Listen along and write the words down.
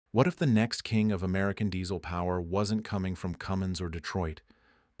What if the next king of American diesel power wasn't coming from Cummins or Detroit,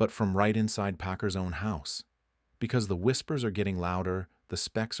 but from right inside Paccar's own house? Because the whispers are getting louder, the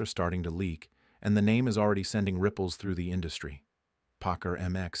specs are starting to leak, and the name is already sending ripples through the industry. Paccar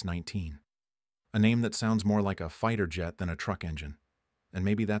MX-19. A name that sounds more like a fighter jet than a truck engine. And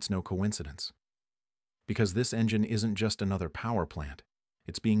maybe that's no coincidence. Because this engine isn't just another power plant.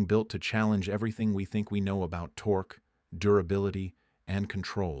 It's being built to challenge everything we think we know about torque, durability, and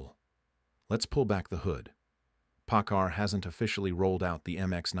control. Let's pull back the hood. Paccar hasn't officially rolled out the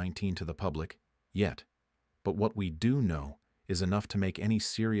MX-19 to the public yet, but what we do know is enough to make any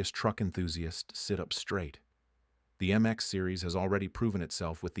serious truck enthusiast sit up straight. The MX series has already proven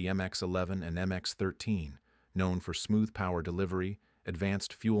itself with the MX-11 and MX-13, known for smooth power delivery,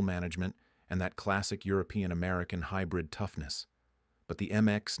 advanced fuel management, and that classic European-American hybrid toughness. But the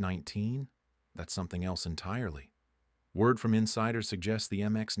MX-19? That's something else entirely. Word from insiders suggests the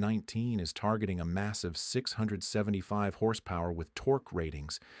MX-19 is targeting a massive 675 horsepower with torque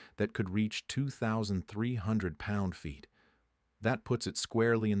ratings that could reach 2,300 pound-feet. That puts it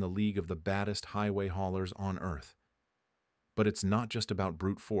squarely in the league of the baddest highway haulers on Earth. But it's not just about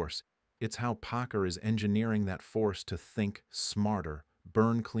brute force. It's how Paccar is engineering that force to think smarter,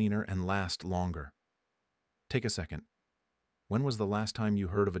 burn cleaner, and last longer. Take a second. When was the last time you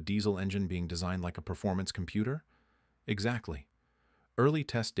heard of a diesel engine being designed like a performance computer? Exactly. Early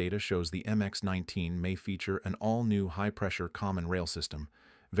test data shows the MX-19 may feature an all-new high-pressure common rail system,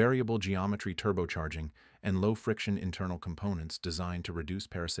 variable geometry turbocharging, and low-friction internal components designed to reduce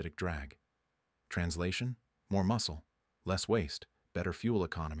parasitic drag. Translation? More muscle, less waste, better fuel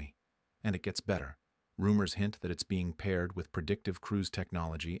economy. And it gets better. Rumors hint that it's being paired with predictive cruise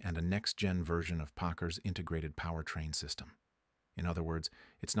technology and a next-gen version of Paccar's integrated powertrain system. In other words,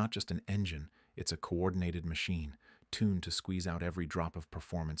 it's not just an engine, it's a coordinated machine, tuned to squeeze out every drop of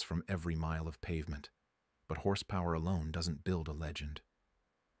performance from every mile of pavement. But horsepower alone doesn't build a legend.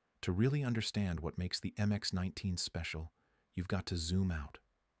 To really understand what makes the MX-19 special, you've got to zoom out.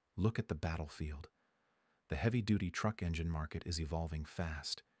 Look at the battlefield. The heavy-duty truck engine market is evolving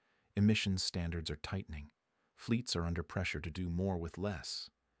fast. Emissions standards are tightening. Fleets are under pressure to do more with less.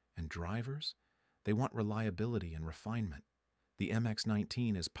 And drivers? They want reliability and refinement. The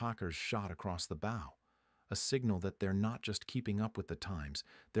MX-19 is Paccar's shot across the bow, a signal that they're not just keeping up with the times,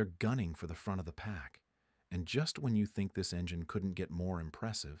 they're gunning for the front of the pack. And just when you think this engine couldn't get more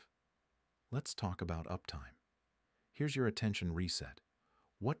impressive, let's talk about uptime. Here's your attention reset.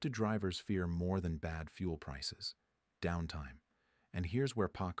 What do drivers fear more than bad fuel prices? Downtime. And here's where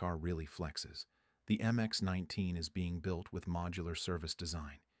Paccar really flexes. The MX-19 is being built with modular service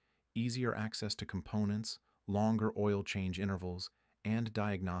design, easier access to components, longer oil change intervals, and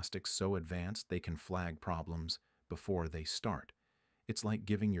diagnostics so advanced they can flag problems before they start. It's like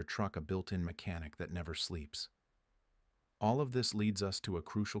giving your truck a built-in mechanic that never sleeps. All of this leads us to a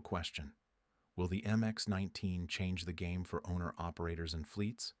crucial question. Will the MX-19 change the game for owner-operators and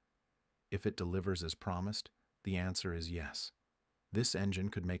fleets? If it delivers as promised, the answer is yes. This engine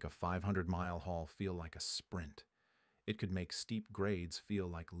could make a 500-mile haul feel like a sprint. It could make steep grades feel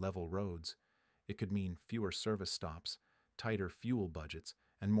like level roads. It could mean fewer service stops, tighter fuel budgets,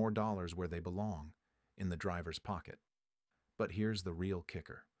 and more dollars where they belong, in the driver's pocket. But here's the real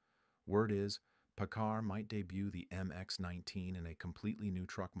kicker. Word is, Paccar might debut the MX-19 in a completely new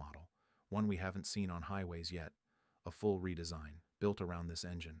truck model, one we haven't seen on highways yet, a full redesign, built around this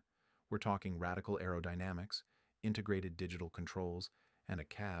engine. We're talking radical aerodynamics, integrated digital controls, and a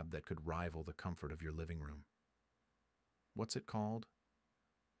cab that could rival the comfort of your living room. What's it called?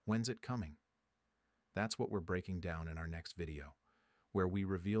 When's it coming? That's what we're breaking down in our next video, where we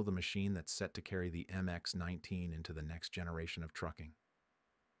reveal the machine that's set to carry the MX-19 into the next generation of trucking.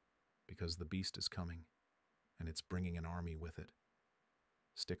 Because the beast is coming, and it's bringing an army with it.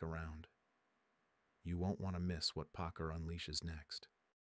 Stick around. You won't want to miss what Paccar unleashes next.